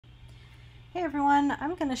Hey everyone,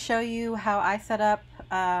 I'm going to show you how I set up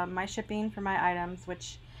my shipping for my items,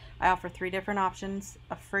 which I offer three different options: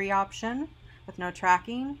 a free option with no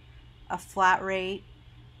tracking, a flat rate,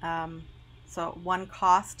 so one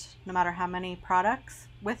cost no matter how many products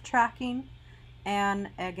with tracking, and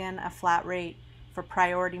again a flat rate for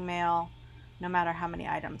priority mail no matter how many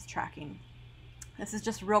items tracking. This is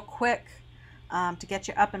just real quick to get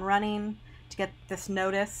you up and running, to get this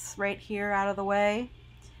notice right here out of the way.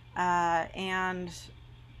 And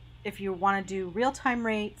if you want to do real-time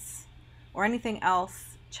rates or anything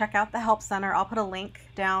else, check out the Help Center. I'll put a link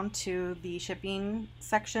down to the shipping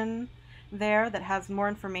section there that has more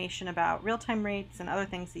information about real-time rates and other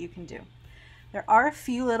things that you can do. There are a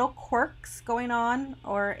few little quirks going on,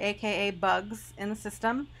 or aka bugs, in the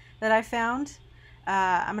system that I found.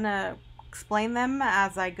 I'm going to explain them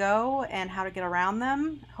as I go and how to get around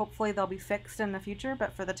them. Hopefully they'll be fixed in the future,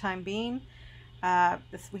 but for the time being,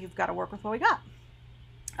 we've got to work with what we got.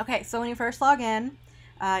 Okay, so when you first log in,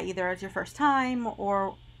 either as your first time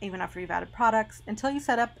or even after you've added products, until you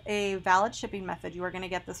set up a valid shipping method, you are going to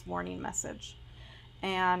get this warning message.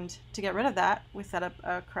 And to get rid of that, we set up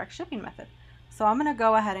a correct shipping method. So I'm going to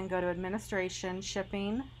go ahead and go to Administration,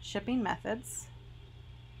 Shipping Methods.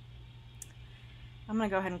 I'm going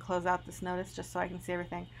to go ahead and close out this notice just so I can see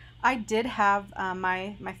everything. I did have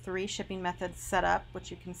my three shipping methods set up, which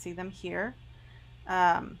you can see them here.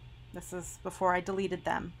 This is before I deleted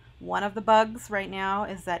them. One of the bugs right now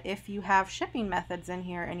is that if you have shipping methods in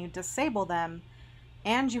here and you disable them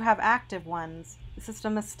and you have active ones, the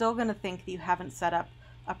system is still going to think that you haven't set up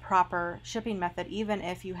a proper shipping method even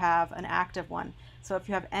if you have an active one. So if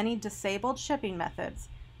you have any disabled shipping methods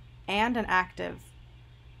and an active,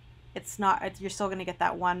 you're still going to get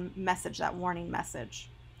that one message, that warning message.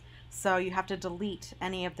 So you have to delete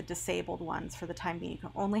any of the disabled ones for the time being. You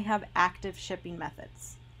can only have active shipping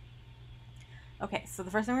methods. Okay, so the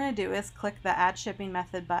first thing we're going to do is click the Add Shipping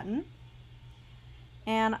Method button.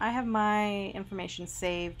 And I have my information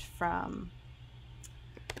saved from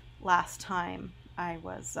last time I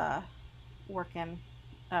was working,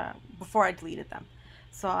 before I deleted them.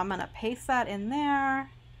 So I'm going to paste that in there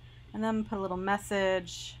and then put a little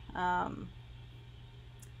message.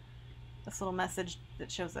 This little message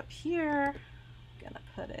that shows up here, I'm going to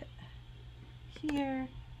put it here.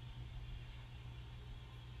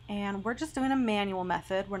 And we're just doing a manual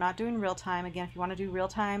method. We're not doing real time. Again, if you want to do real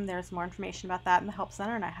time, there's more information about that in the Help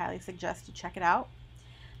Center, and I highly suggest you check it out.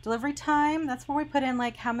 Delivery time, that's where we put in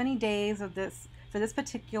like how many days of this for this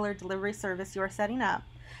particular delivery service you're setting up.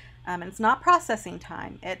 And it's not processing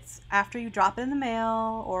time. It's after you drop it in the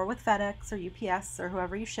mail or with FedEx or UPS or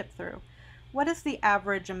whoever you ship through. What is the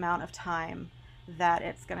average amount of time that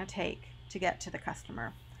it's going to take to get to the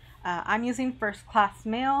customer? I'm using first class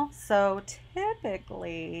mail, so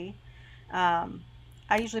typically I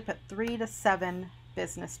usually put 3 to 7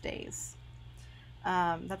 business days.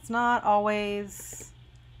 That's not always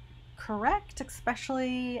correct,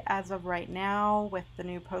 especially as of right now with the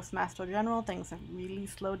new Postmaster General. Things have really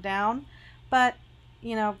slowed down, but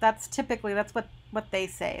you know, that's what they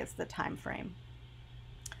say is the time frame.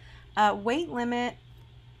 Weight limit.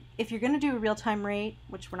 If you're going to do a real-time rate,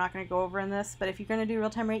 which we're not going to go over in this, but if you're going to do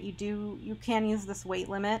real-time rate, you can use this weight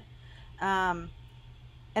limit. And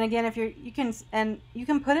again, if you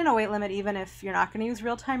can put in a weight limit even if you're not going to use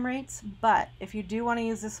real-time rates. But if you do want to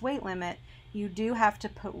use this weight limit, you do have to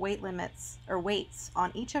put weight limits or weights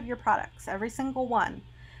on each of your products, every single one,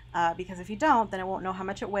 because if you don't, then it won't know how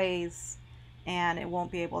much it weighs, and it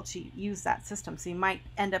won't be able to use that system. So you might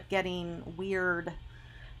end up getting weird.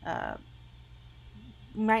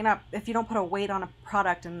 Might not, if you don't put a weight on a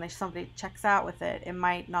product and somebody checks out with it, it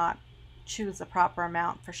might not choose the proper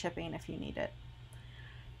amount for shipping if you need it.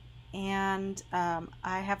 And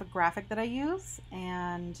I have a graphic that I use,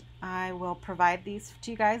 and I will provide these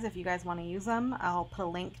to you guys if you guys want to use them. I'll put a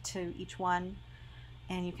link to each one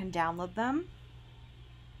and you can download them.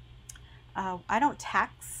 I don't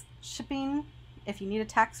tax shipping. If you need to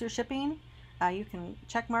tax your shipping, you can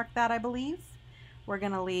check mark that, I believe. We're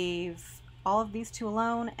going to leave all of these two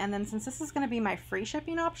alone, and then since this is going to be my free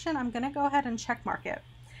shipping option, I'm going to go ahead and check mark it.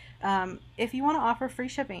 If you want to offer free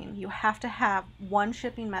shipping, you have to have one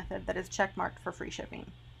shipping method that is check marked for free shipping.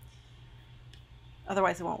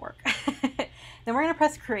 Otherwise it won't work. Then we're going to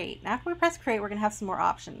press create. Now after we press create, we're going to have some more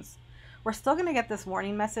options. We're still going to get this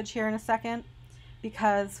warning message here in a second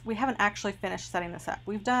because we haven't actually finished setting this up.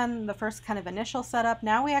 We've done the first kind of initial setup.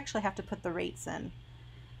 Now we actually have to put the rates in.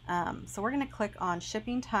 So we're going to click on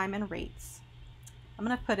shipping time and rates. I'm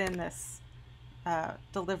going to put in this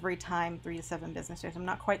delivery time 3 to 7 business days. I'm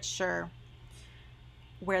not quite sure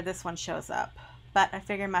where this one shows up, but I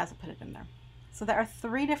figured I might as well put it in there. So there are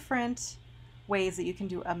 3 different ways that you can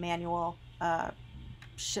do a manual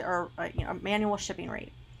manual shipping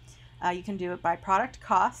rate. You can do it by product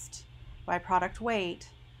cost, by product weight,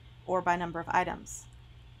 or by number of items.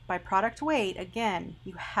 By product weight, again,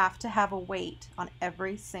 you have to have a weight on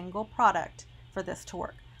every single product for this to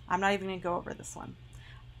work. I'm not even going to go over this one.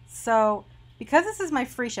 So because this is my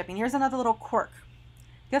free shipping, here's another little quirk.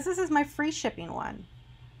 Because this is my free shipping one,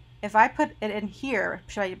 if I put it in here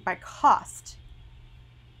by cost,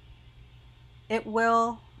 it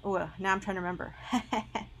will, now I'm trying to remember.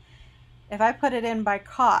 If I put it in by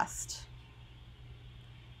cost,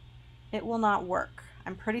 it will not work.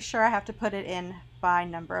 I'm pretty sure I have to put it in by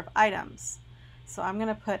number of items. So I'm going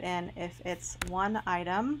to put in, if it's 1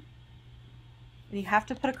 item, and you have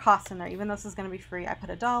to put a cost in there, even though this is going to be free. I put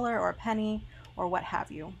 $1 or a penny or what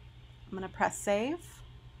have you. I'm going to press save.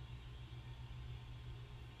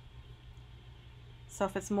 So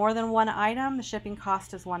if it's more than 1 item, the shipping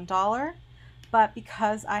cost is $1. But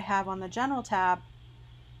because I have on the general tab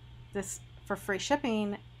this for free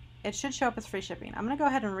shipping, it should show up as free shipping. I'm going to go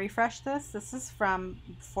ahead and refresh this. This is from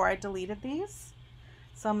before I deleted these.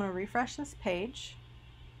 So I'm going to refresh this page.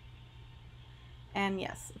 And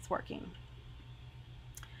yes, it's working.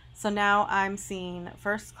 So now I'm seeing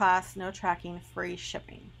first class, no tracking, free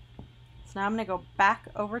shipping. So now I'm going to go back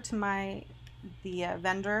over to the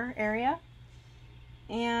vendor area.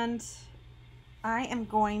 And I am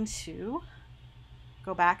going to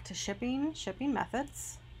go back to shipping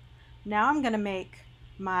methods. Now I'm going to make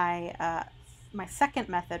my my second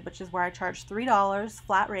method, which is where I charge $3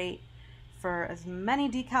 flat rate for as many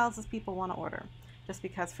decals as people want to order. Just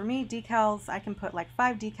because for me, decals, I can put like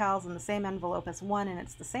 5 decals in the same envelope as 1 and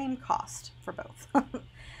it's the same cost for both.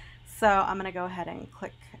 So I'm going to go ahead and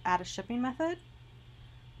click add a shipping method.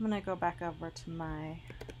 I'm going to go back over to my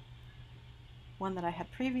one that I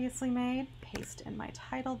had previously made, paste in my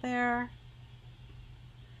title there.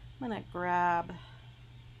 I'm going to grab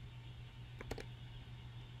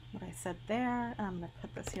what I said there, and I'm going to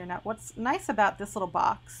put this here. Now, what's nice about this little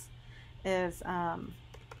box is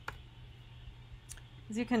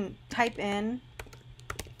you can type in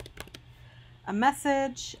a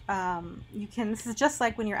message. This is just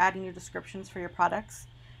like when you're adding your descriptions for your products.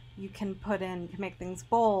 You can make things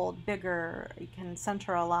bold, bigger. You can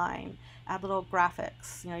center a line, add little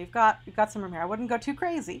graphics. You know, you've got some room here. I wouldn't go too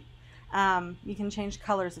crazy. You can change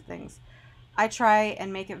colors of things. I try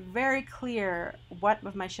and make it very clear what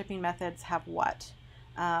of my shipping methods have what,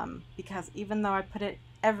 because even though I put it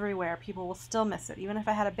everywhere, people will still miss it. Even if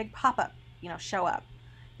I had a big pop-up, show up,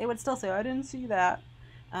 they would still say, "Oh, I didn't see that,"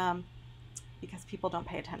 because people don't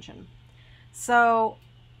pay attention. So,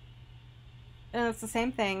 and it's the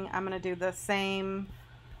same thing. I'm going to do the same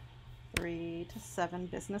 3 to 7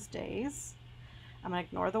 business days. I'm going to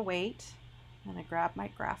ignore the weight. I'm going to grab my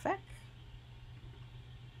graphic.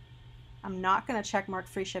 I'm not going to check mark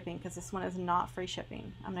free shipping because this one is not free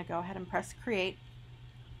shipping. I'm going to go ahead and press create.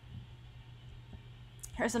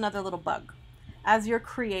 Here's another little bug. As you're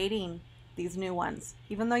creating these new ones,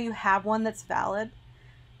 even though you have one that's valid,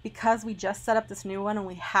 because we just set up this new one and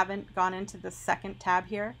we haven't gone into the second tab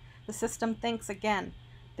here, the system thinks again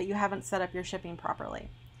that you haven't set up your shipping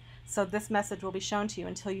properly. So this message will be shown to you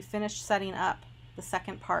until you finish setting up the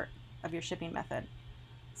second part of your shipping method.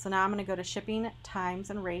 So now I'm going to go to shipping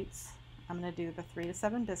times and rates. I'm going to do the 3 to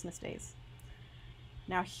 7 business days.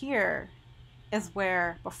 Now here is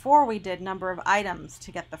where, before we did number of items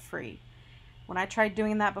to get the free. When I tried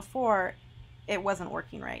doing that before, it wasn't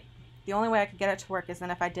working right. The only way I could get it to work is then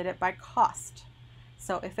if I did it by cost.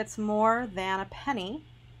 So if it's more than a penny,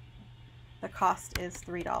 the cost is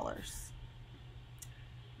 $3.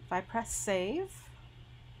 If I press save,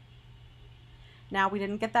 now we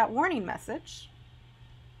didn't get that warning message.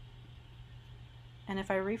 And if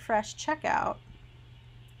I refresh checkout,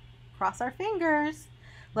 cross our fingers,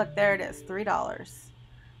 look, there it is, $3.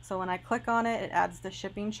 So when I click on it, it adds the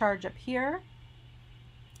shipping charge up here.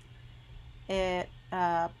 It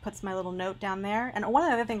puts my little note down there. And one of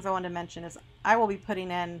the other things I wanted to mention is I will be putting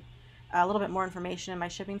in a little bit more information in my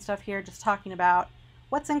shipping stuff here, just talking about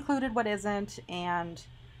what's included, what isn't, and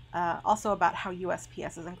also about how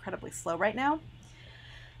USPS is incredibly slow right now.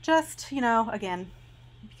 Just, again,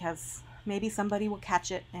 because maybe somebody will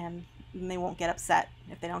catch it and they won't get upset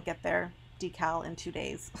if they don't get their decal in 2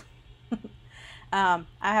 days. I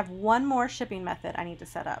have one more shipping method I need to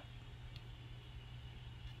set up.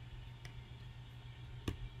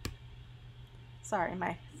 Sorry,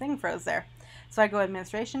 my thing froze there. So I go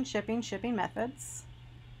administration, shipping methods,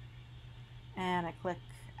 and I click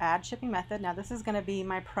add shipping method. Now this is going to be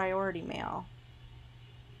my priority mail.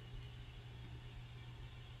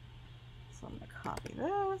 So I'm going to copy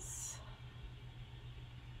this.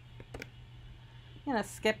 I'm going to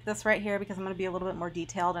skip this right here because I'm going to be a little bit more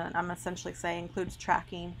detailed, and I'm essentially saying includes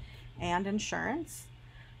tracking and insurance.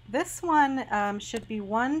 This one should be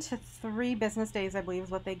 1 to 3 business days, I believe, is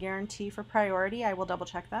what they guarantee for priority. I will double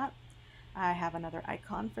check that. I have another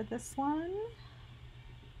icon for this one.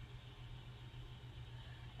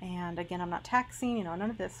 And again, I'm not taxing, you know, none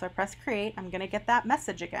of this. So I press create. I'm going to get that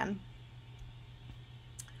message again.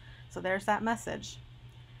 So there's that message.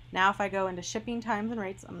 Now if I go into shipping times and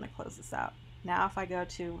rates, I'm going to close this out. Now if I go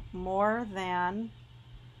to more than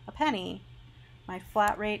a penny, my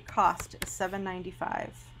flat rate cost is $7.95.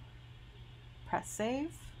 Press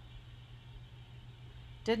save.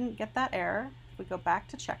 Didn't get that error. If we go back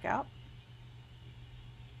to checkout,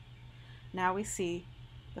 now we see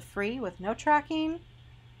the free with no tracking,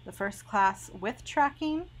 the first class with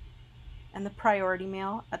tracking, and the priority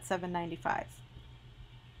mail at $7.95.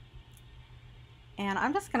 And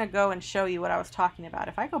I'm just going to go and show you what I was talking about.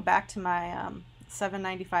 If I go back to my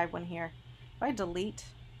 $7.95 one here, if I delete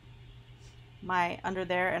my under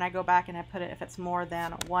there and I go back and I put it, if it's more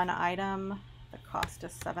than one item, the cost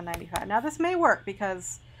is $7.95. Now this may work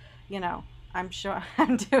because, you know, I'm sure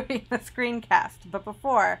I'm doing the screencast, but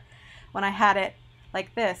before, when I had it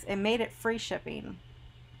like this, it made it free shipping.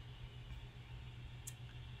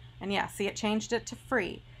 And yeah, see, it changed it to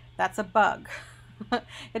free. That's a bug.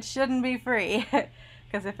 It shouldn't be free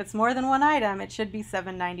because if it's more than one item, it should be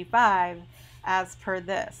 $7.95 as per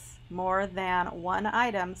this. More than one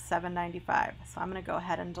item, $7.95. So I'm going to go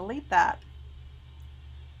ahead and delete that.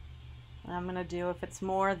 And I'm going to do, if it's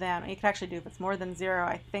more than, you can actually do if it's more than 0,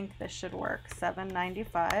 I think this should work, $7.95.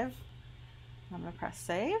 I'm going to press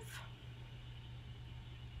save.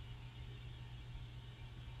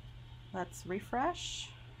 Let's refresh.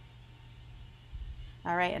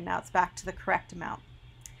 All right, and now it's back to the correct amount.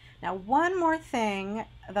 Now, one more thing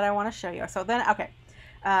that I want to show you. So then, okay,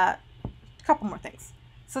 a couple more things.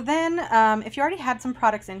 So then, if you already had some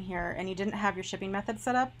products in here and you didn't have your shipping method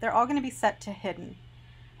set up, they're all going to be set to hidden.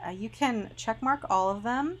 You can check mark all of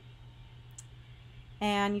them,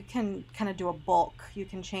 and you can kind of do a bulk. You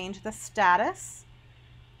can change the status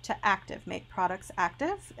to active, make products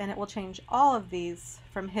active, and it will change all of these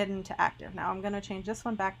from hidden to active. Now I'm going to change this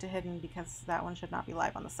one back to hidden because that one should not be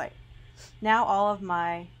live on the site. Now all of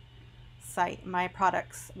my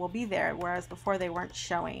products will be there, whereas before they weren't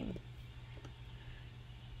showing.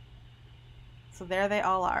 So there they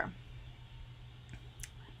all are.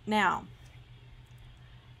 Now,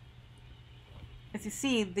 as you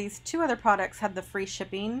see, these 2 other products had the free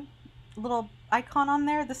shipping little icon on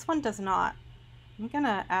there. This one does not. I'm going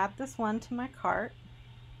to add this one to my cart.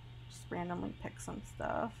 Just randomly pick some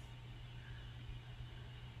stuff.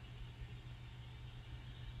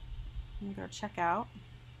 I'm going to go check out.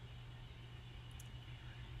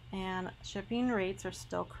 And shipping rates are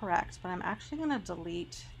still correct, but I'm actually going to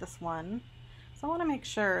delete this one. So I want to make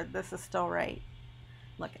sure this is still right.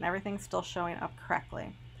 Look, and everything's still showing up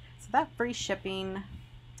correctly. So that free shipping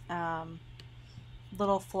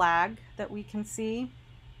little flag that we can see,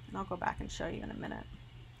 and I'll go back and show you in a minute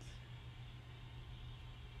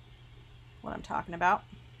what I'm talking about.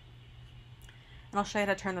 And I'll show you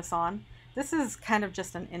how to turn this on. This is kind of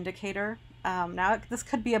just an indicator. Now this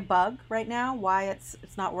could be a bug right now, why it's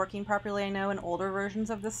not working properly. I know in older versions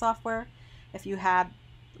of this software, if you had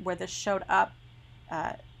where this showed up,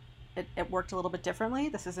 it worked a little bit differently.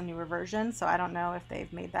 This is a newer version, so I don't know if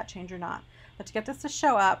they've made that change or not. But to get this to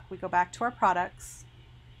show up, we go back to our products.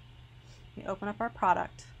 We open up our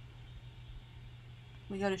product.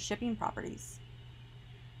 We go to shipping properties.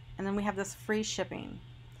 And then we have this free shipping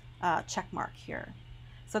check mark here.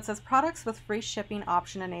 So it says products with free shipping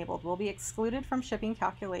option enabled will be excluded from shipping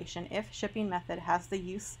calculation if shipping method has the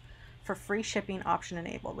use for free shipping option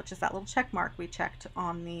enabled, which is that little check mark we checked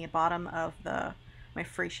on the bottom of my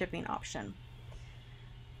free shipping option.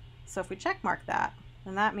 So if we check mark that,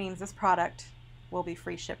 then that means this product will be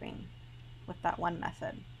free shipping with that one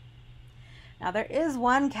method. Now there is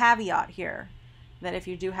one caveat here, that if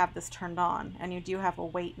you do have this turned on and you do have a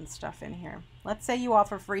weight and stuff in here. Let's say you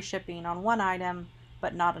offer free shipping on one item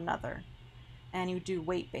but not another, and you do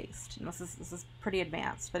weight based, and this is pretty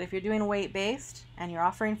advanced, but if you're doing weight based and you're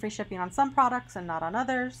offering free shipping on some products and not on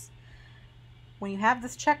others, when you have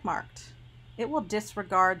this check marked, it will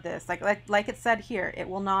disregard this, like it said here, it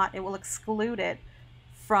will exclude it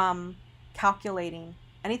from calculating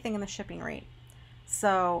anything in the shipping rate.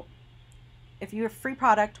 So if your free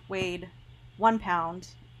product weighed 1 pound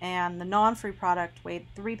and the non-free product weighed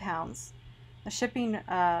 3 pounds, the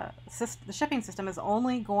shipping system is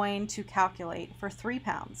only going to calculate for 3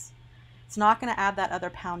 pounds. it's not going to add that other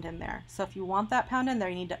pound in there. So if you want that pound in there,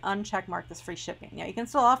 you need to uncheck mark this free shipping. Now you can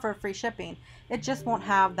still offer free shipping. It just won't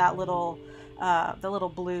have that little, this little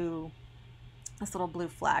blue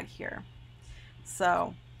flag here.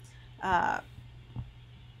 So I'm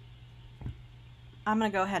going to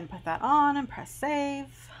go ahead and put that on and press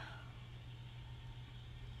save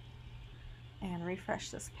and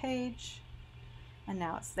refresh this page. And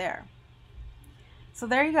now it's there. So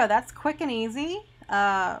there you go. That's quick and easy.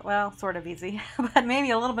 Well, sort of easy, but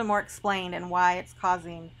maybe a little bit more explained and why it's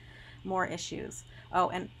causing more issues. Oh,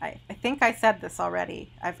 and I think I said this already.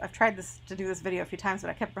 I've tried to do this video a few times, but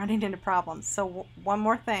I kept running into problems. So one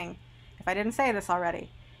more thing, if I didn't say this already,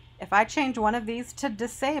 if I change one of these to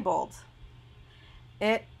disabled,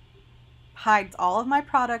 it hides all of my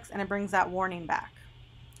products and it brings that warning back.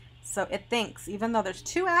 So it thinks, even though there's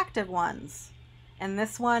 2 active ones, and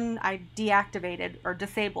this one I deactivated or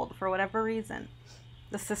disabled for whatever reason,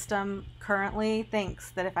 the system currently thinks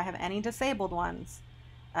that if I have any disabled ones,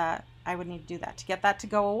 I would need to do that. To get that to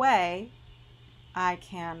go away, I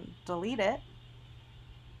can delete it.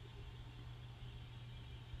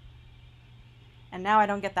 And now I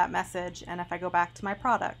don't get that message, and if I go back to my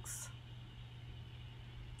products,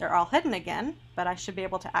 they're all hidden again, but I should be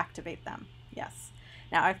able to activate them. Yes.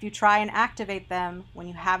 Now, if you try and activate them when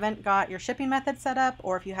you haven't got your shipping method set up,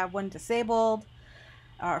 or if you have one disabled,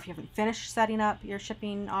 or if you haven't finished setting up your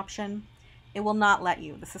shipping option, it will not let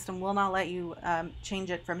you. The system will not let you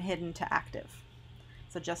change it from hidden to active.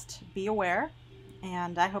 So just be aware,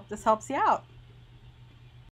 and I hope this helps you out.